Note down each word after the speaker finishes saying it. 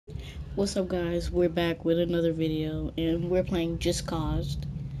What's up, guys? We're back with another video, and we're playing Just Cause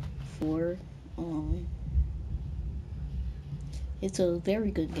 4. Um, it's a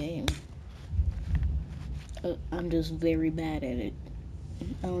very good game. I'm just very bad at it.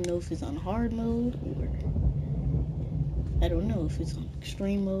 I don't know if it's on hard mode, or I don't know if it's on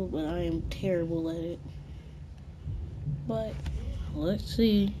extreme mode, but I am terrible at it. But, let's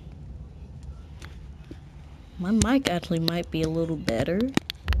see. My mic actually might be a little better.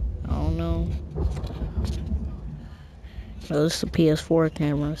 I don't know. Well, it's a PS4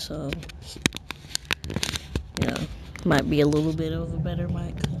 camera, so, might be a little bit of a better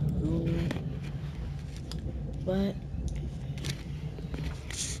mic. But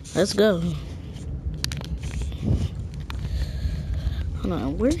let's go. Hold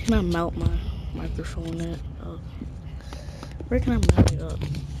on, where can I mount my microphone at? Where can I mount it up?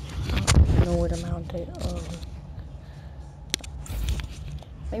 I don't even know where to mount it.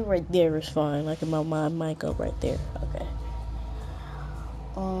 Maybe right there is fine. I can mount my mic up right there. Okay.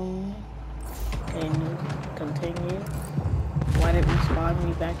 Continue. Why did it spawn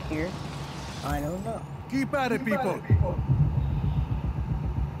me back here? I don't know. Keep at it, people.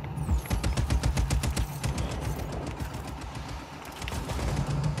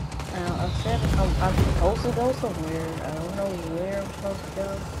 I said I'm supposed to go somewhere. I don't know where I'm supposed to go.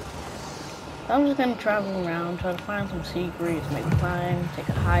 I'm just gonna travel around, try to find some secrets, maybe take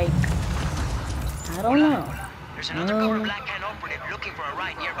a hike. I don't know. There's an undercover Black Hand operative looking for a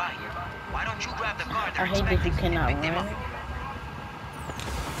ride nearby. Why don't you grab the car? I hate that you cannot run.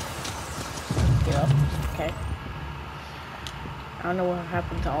 Get up. Okay. I don't know what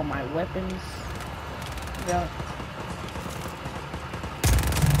happened to all my weapons. Yeah.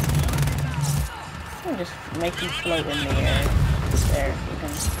 I'll just make you float in the air. There, you can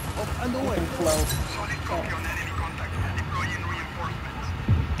float.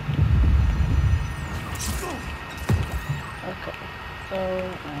 Okay, so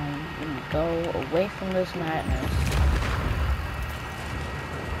I'm gonna go away from this madness.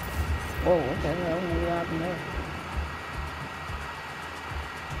 Whoa, what the hell maybe happened there?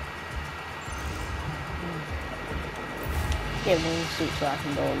 Get a wingsuit so I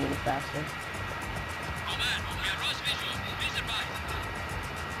can go a little faster.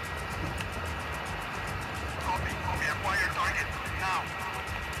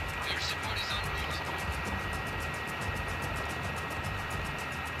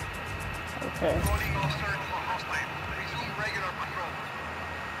 Okay.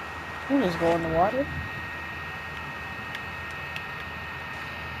 You just go in the water.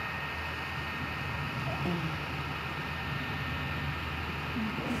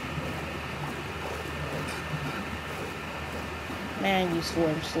 Man, you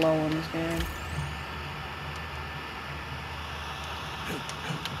swim slow in this game.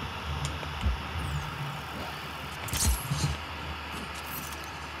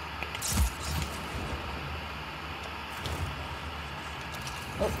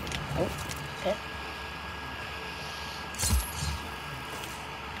 Okay.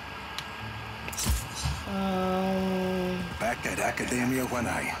 Back at Academia when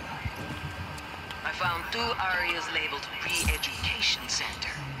I found 2 areas labeled Re-Education Center.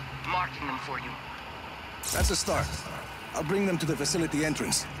 Marking them for you. That's a start. I'll bring them to the facility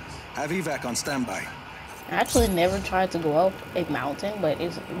entrance. Have evac on standby. I actually never tried to go up a mountain, but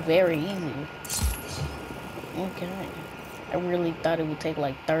it's very easy. Okay. I really thought it would take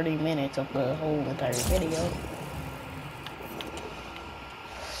like 30 minutes of the whole entire video.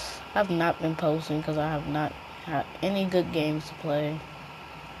 I've not been posting because I have not had any good games to play.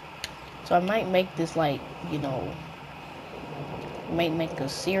 So I might make this like, might make a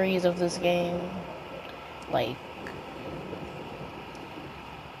series of this game. Like,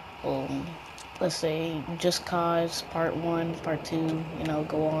 let's say Just Cause Part 1, Part 2,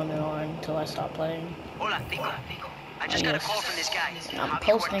 go on and on until I stop playing. Hola, Pico. I just got a call from this guy. I'm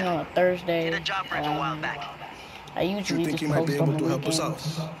posting on a Thursday. Did a job for him a while back. I usually think just you might be post able on to the help us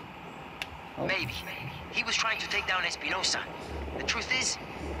weekends. out? Maybe. He was trying to take down Espinosa. The truth is,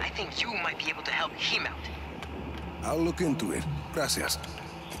 I think you might be able to help him out. I'll look into it. Gracias.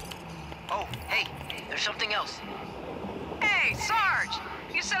 Oh, hey, there's something else. Hey, Sarge!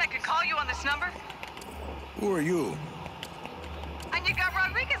 You said I could call you on this number? Who are you? And you got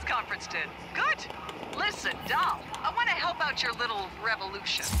Rodriguez conferenced in. Good. Listen, Dom, I want to help out your little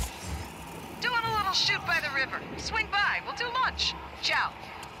revolution. Doing a little shoot by the river. Swing by, we'll do lunch. Ciao.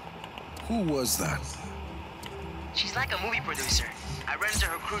 Who was that? She's like a movie producer. I ran into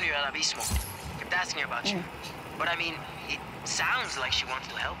her crew near El Abismo. Kept asking her about you. But I mean, it sounds like she wants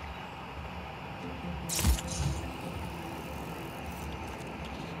to help.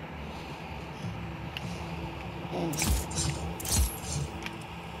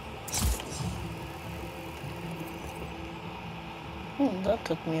 That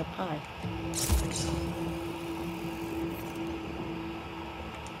took me up high.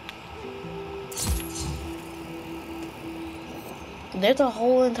 There's a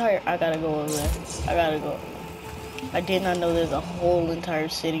whole entire... I gotta go over there. I gotta go. I did not know there's a whole entire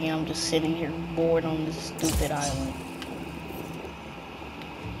city. I'm just sitting here bored on this stupid island.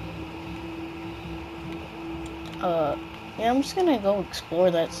 Yeah, I'm just gonna go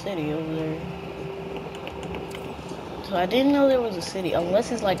explore that city over there. So I didn't know there was a city,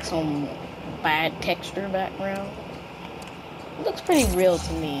 unless it's like some bad texture background. It looks pretty real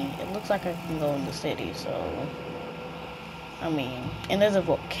to me. It looks like I can go in the city, so... I mean, and there's a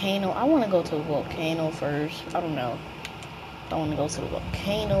volcano. I want to go to the volcano first. I don't know. I want to go to the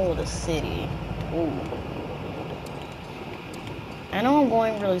volcano or the city. Ooh. I know I'm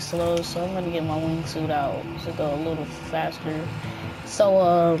going really slow, so I'm going to get my wingsuit out to go a little faster.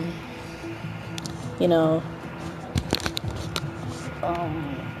 So, you know,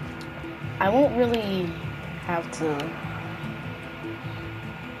 I won't really have to,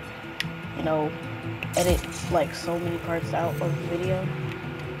 you know, edit like so many parts out of the video.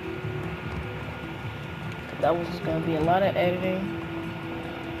 That was just gonna be a lot of editing,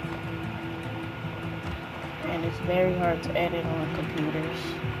 and it's very hard to edit on computers.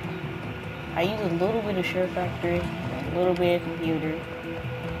 I use a little bit of Share Factory, a little bit of computer.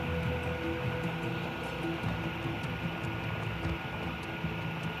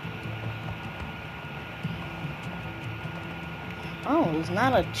 Oh, it's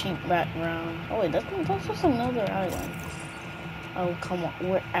not a cheap background. Oh wait, that's just another island. Oh, come on,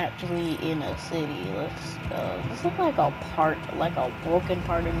 we're actually in a city. Let's go. This looks like a part, like a broken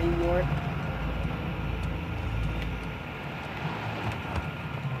part of New York.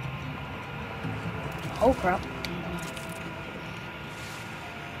 Oh crap.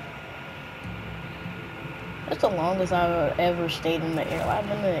 That's the longest I've ever stayed in the air. I've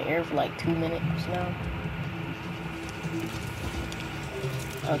been in the air for like 2 minutes now.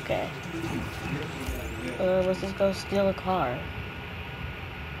 Okay. Let's just go steal a car.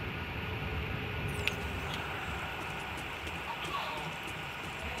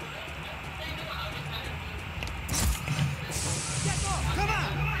 Come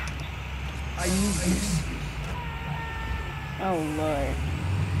on! I need this. Oh Lord.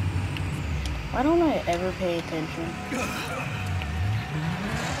 Why don't I ever pay attention?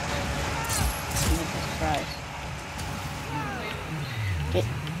 Jesus Christ. Get...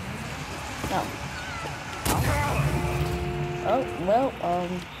 No. Oh, well,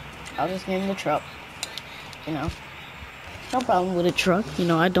 I'll just name the truck. You know. No problem with a truck. You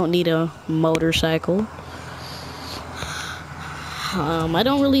know, I don't need a motorcycle. I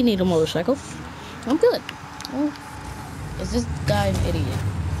don't really need a motorcycle. I'm good. Oh, is this guy an idiot?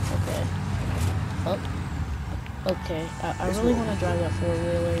 Okay. Oh. Okay. I really want to drive that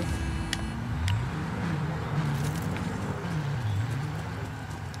four-wheeler.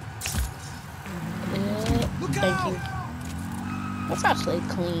 Thank you. That's actually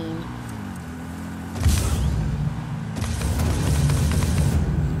clean.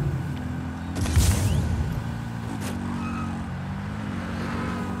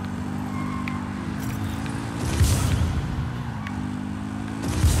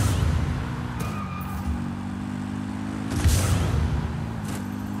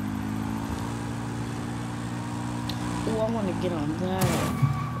 Ooh, I want to get on that.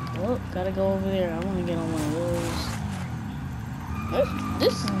 Oh, gotta go over there. I want to get on one of those.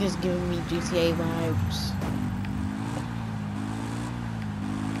 This is just giving me GTA vibes.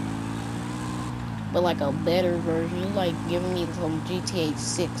 But like a better version. It's like giving me some GTA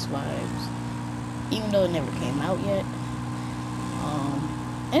 6 vibes. Even though it never came out yet.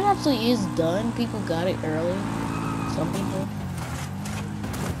 It actually is done. People got it early. Some people.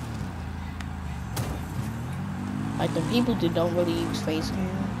 Like the people that don't really use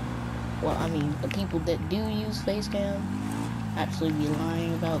Facecam. Well, I mean, the people that do use Facecam actually be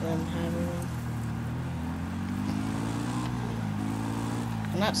lying about them having one.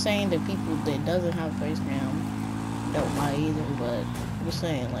 I'm not saying that people that doesn't have Facecam don't lie either, but I'm just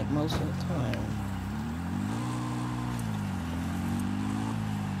saying, like, most of the time.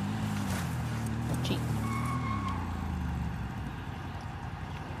 Cheap.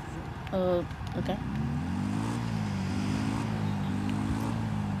 Okay.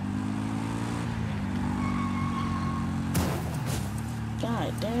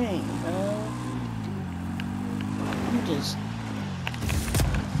 God dang, bro. I'm just...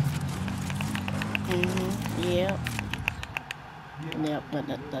 Yep. Yep,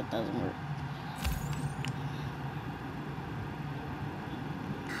 that doesn't work.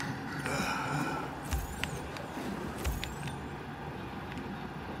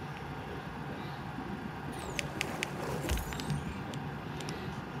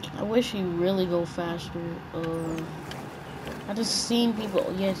 I wish you really go faster. I just seen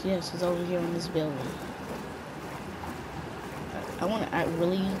people. Yes, it's over here in this building. I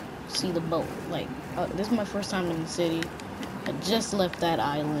really see the boat. Like, this is my first time in the city. I just left that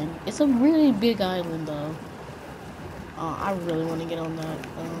island. It's a really big island, though. I really want to get on that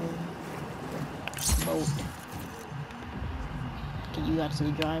boat. Can you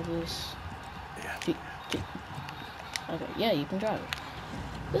actually drive this? Yeah. Okay, yeah, you can drive it.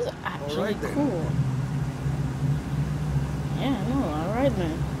 This is actually Alright, then. cool. Yeah, no, alright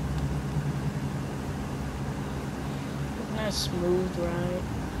then. Nice smooth ride.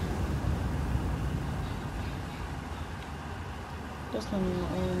 Just a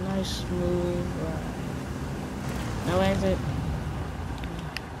nice smooth ride. No exit.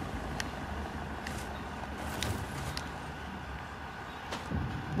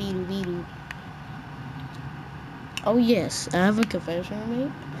 Beedoo beedoo. Oh yes, I have a confession to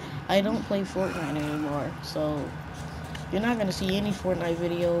make. I don't play Fortnite anymore, so you're not gonna see any Fortnite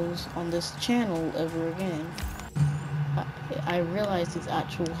videos on this channel ever again. I realize it's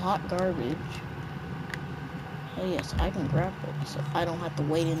actual hot garbage. Oh yes, I can grab it, so I don't have to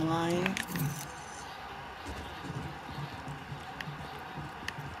wait in line.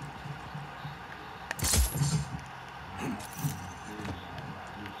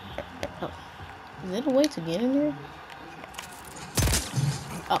 Oh, is there a way to get in here?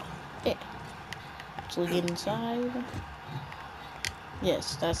 Oh, yeah. Actually get inside.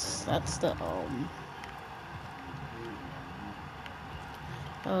 Yes, that's the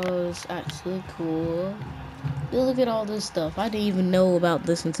Oh, it's actually cool. Look at all this stuff. I didn't even know about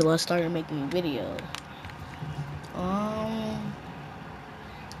this until I started making a video.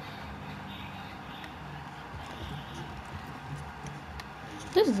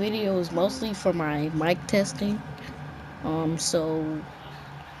 This video is mostly for my mic testing. So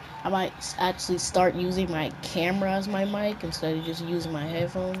I might actually start using my camera as my mic instead of just using my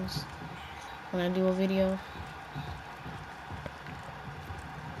headphones when I do a video.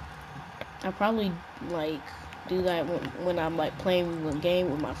 I probably like do that when I'm like playing a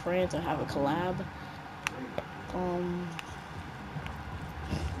game with my friends or have a collab.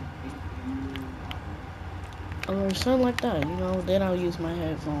 Or something like that, you know. Then I'll use my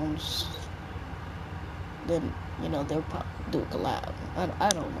headphones. Then, you know, they'll probably do a collab. I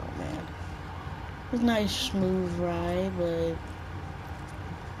don't know, man. It's a nice smooth ride, but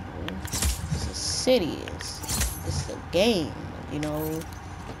it's a city. It's a game, you know.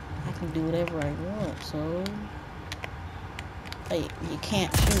 I can do whatever I want, so hey, you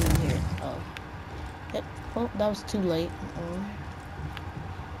can't shoot in here. Oh, yep. Oh, that was too late.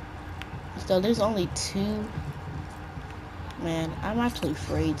 So there's only 2. Man, I'm actually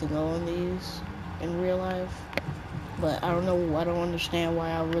afraid to go on these in real life, but I don't know. I don't understand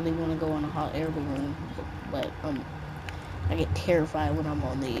why I really want to go on a hot air balloon, but I get terrified when I'm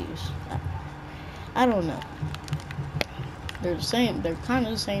on these. I don't know. They're the same. They're kind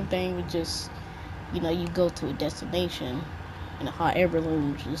of the same thing. With just, you know, you go to a destination, and a hot air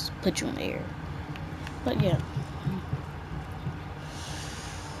balloon just put you in the air. But yeah,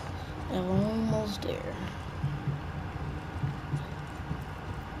 I'm almost there.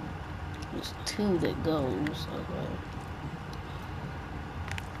 There's 2 that goes. Okay.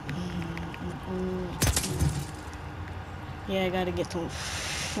 Yeah, I gotta get some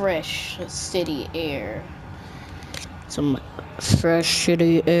fresh city air. Some fresh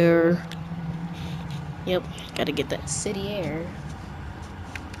city air. Yep, gotta get that city air.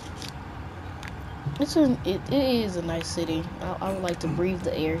 It is a nice city. I would like to breathe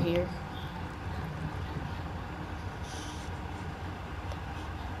the air here.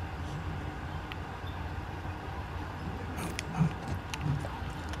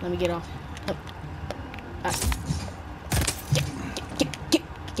 Let me get off.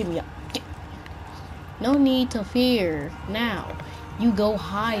 Give me up. No need to fear. Now, you go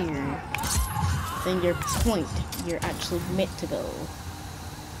higher than your point you're actually meant to go.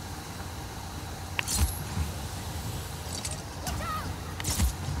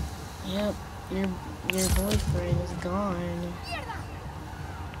 Yep, your boyfriend is gone.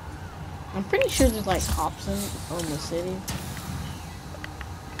 I'm pretty sure there's like cops on the city.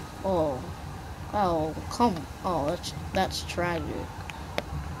 Oh, that's tragic.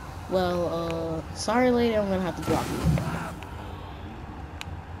 Well, sorry lady, I'm gonna have to drop you.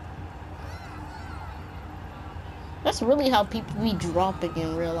 That's really how people be dropping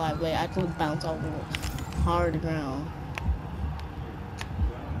in real life. They actually bounce off the hard ground.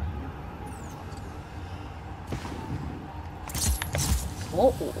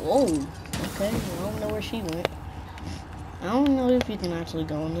 Whoa, okay, I don't know where she went. I don't know if you can actually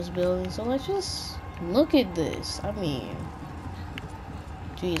go in this building, so let's just look at this. I mean,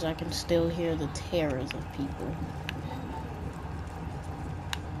 geez, I can still hear the terrors of people.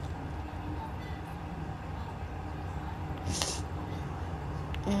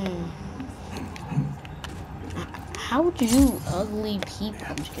 How would you ugly people?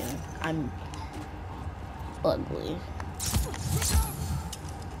 I'm just kidding. I'm ugly.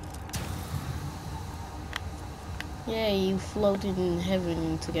 Yeah, you floated in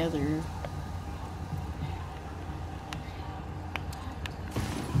heaven together.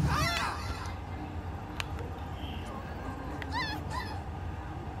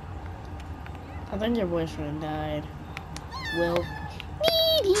 I think your boyfriend died. Well,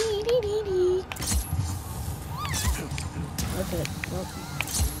 okay. Well.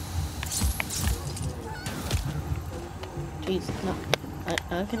 Jeez, no.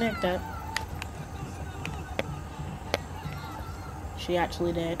 I connect that. She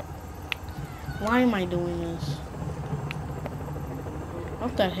actually dead. Why am I doing this? I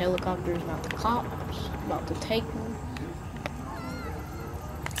hope that helicopter is not the cops about to take me.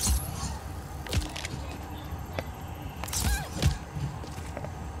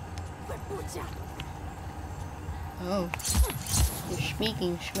 Oh, you're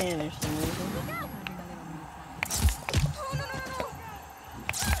speaking Spanish, then.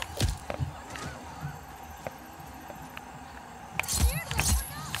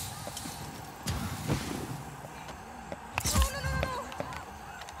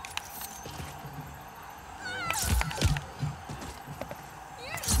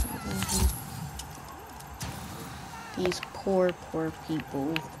 These poor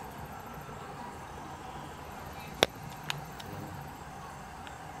people.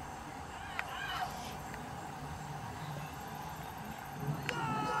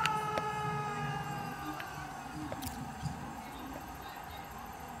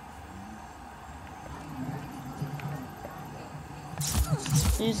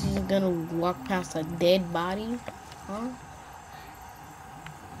 This is gonna walk past a dead body? Huh?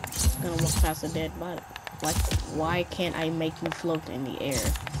 Gonna walk past a dead body. Like, why can't I make you float in the air?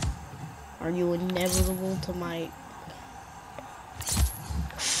 Are you inevitable to my...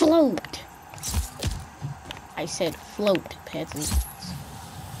 Float! I said float, peasants.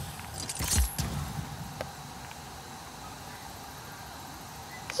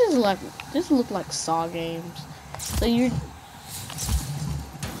 This look like Saw games. So you're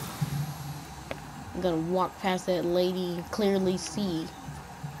gonna walk past that lady and clearly see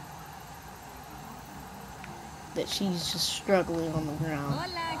that she's just struggling on the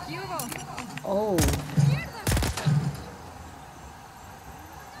ground. Oh.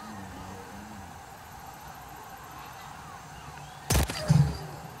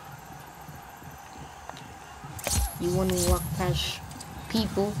 You want to walk past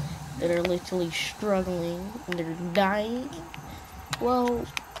people that are literally struggling and they're dying? Well,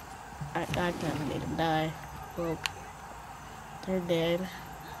 I kind of made them die. Well, they're dead.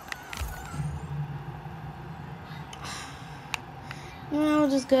 Now I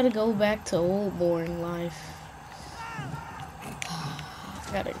just gotta go back to old boring life.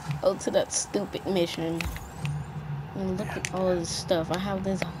 Gotta go to that stupid mission. And look at all this stuff. I have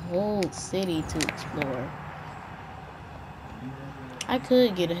this whole city to explore. I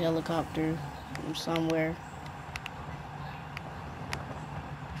could get a helicopter from somewhere.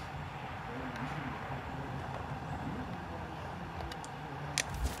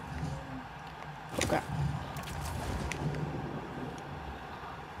 Okay.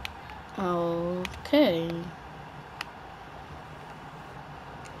 Okay.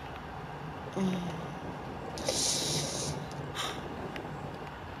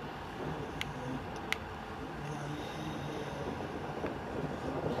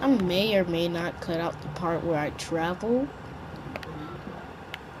 I may or may not cut out the part where I travel.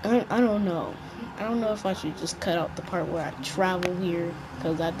 I don't know. I don't know if I should just cut out the part where I travel here,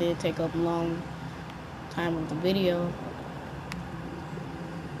 because that did take up a long time of the video.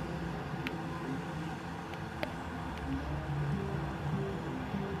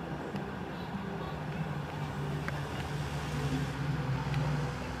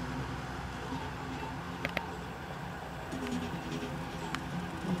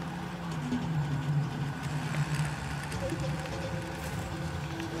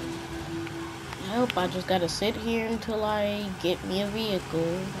 I just gotta sit here until I get me a vehicle,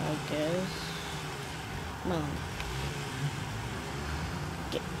 I guess. Come on.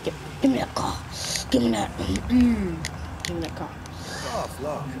 Give me that car. Give me that. Give me that car. Off,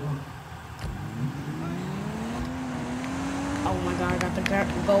 look. Oh my god, I got the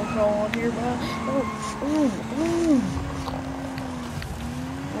GoPro on here, bro.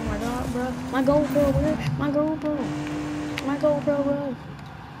 My GoPro, bro. My GoPro. My GoPro, bro.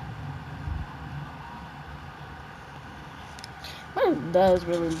 It does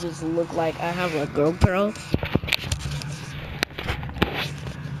really just look like I have a GoPro.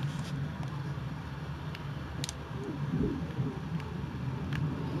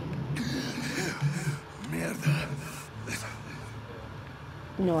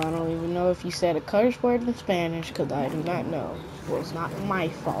 No, I don't even know if you said a curse word in Spanish, because I do not know. Well, it's not my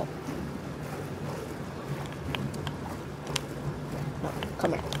fault. No,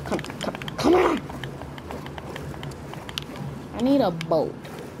 come here. Come here! I need a boat.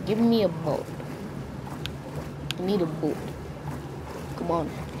 Give me a boat. I need a boat. Come on.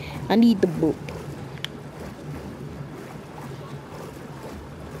 I need the boat.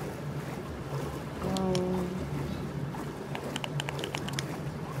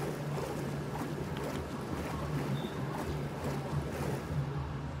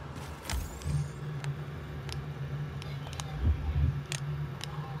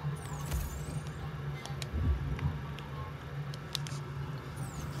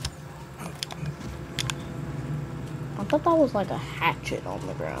 I thought that was like a hatchet on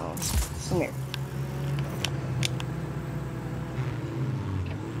the ground. Come here.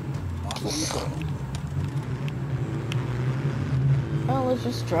 Well, let's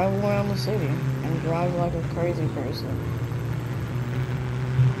just drive around the city and drive like a crazy person.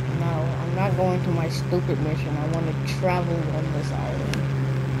 No, I'm not going to my stupid mission. I want to travel on this island.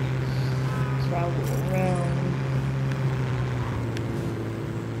 Travel around.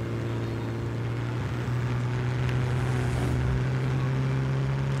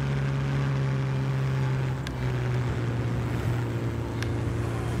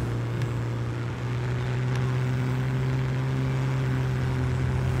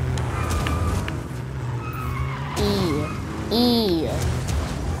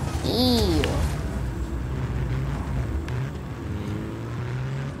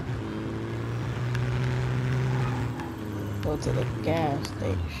 Go to the gas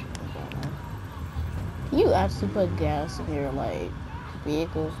station. You actually put gas in your like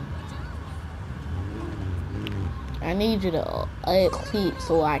vehicle. I need you to exit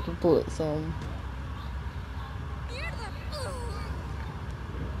so I can put some.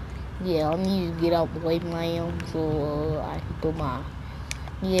 Yeah, I need you to get out the way, ma'am, so I can put my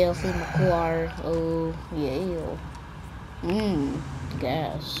gas in the car. Oh, yeah.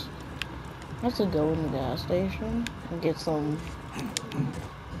 Gas. I have to go in the gas station and get some.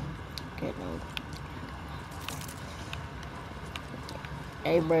 Get no.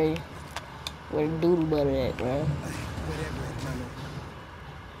 Hey, bro, where the doodle butter at, bro?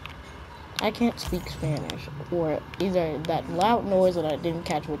 I can't speak Spanish, or either that loud noise that I didn't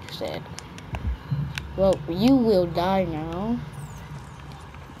catch what you said. Well, you will die now.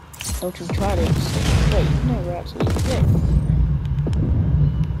 Don't you try to wait, you never actually did.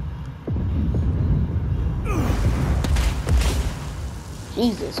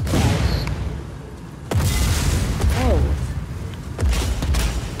 Jesus Christ. Oh.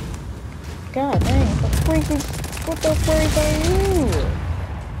 God dang, what the freak are you?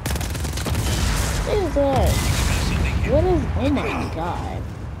 What is that? What is, oh my God.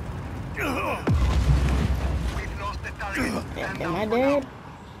 Am I dead?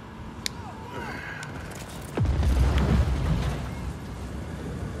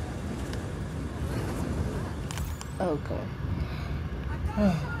 Okay.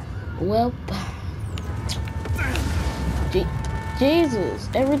 Well, Jesus,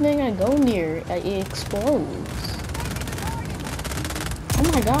 everything I go near, it explodes. Oh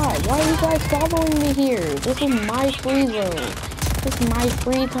my God, why are you guys following me here? This is my free zone. This is my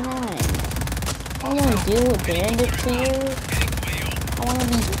free time. I don't want to deal with bandits here. I want to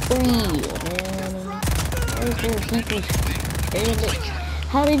be free, man. Where's your people bandits?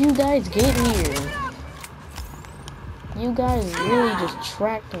 How did you guys get here? You guys really just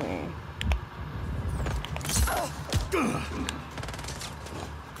tracked me.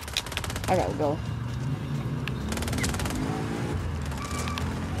 I gotta go.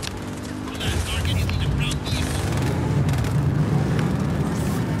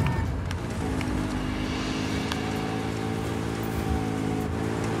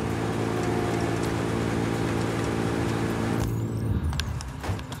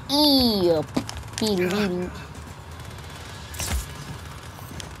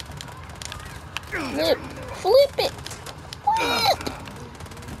 Yep. Flip it. Flip.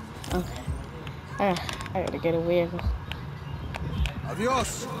 Okay. I gotta get a vehicle.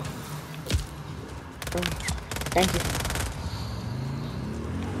 Adios. Thank you.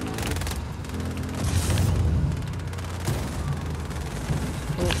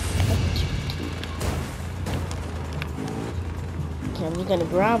 I'm just gonna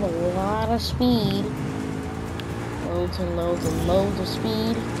grab a lot of speed. Loads and loads and loads of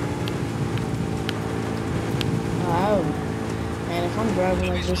speed. Wow. Man, if I'm driving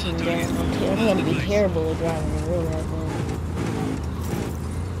like this in game, I'm gonna be terrible at driving in real life, man.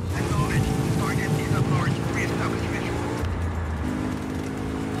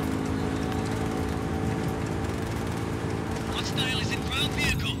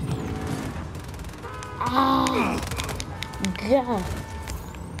 Ah! God.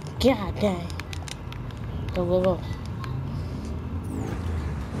 God dang. Go, go, go.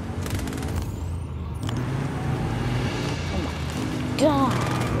 Oh my God.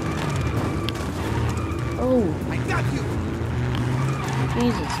 Oh. I got you.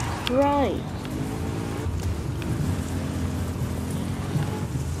 Jesus Christ.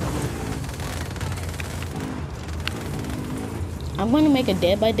 I'm going to make a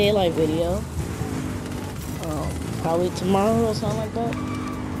Dead by Daylight video. Probably tomorrow or something like that.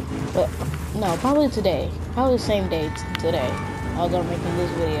 But no, probably today. Probably the same day today. I was making this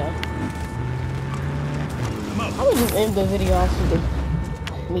video. I would just end the video off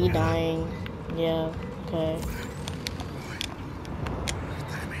with me dying. Yeah, okay.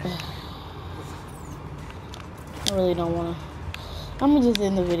 I really don't wanna. I'm gonna just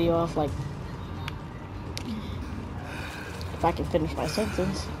end the video off like if I can finish my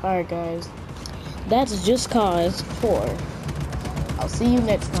sentence. Alright guys. That's Just Cause 4. I'll see you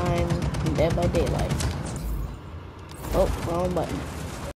next time in Dead by Daylight. Oh, wrong button.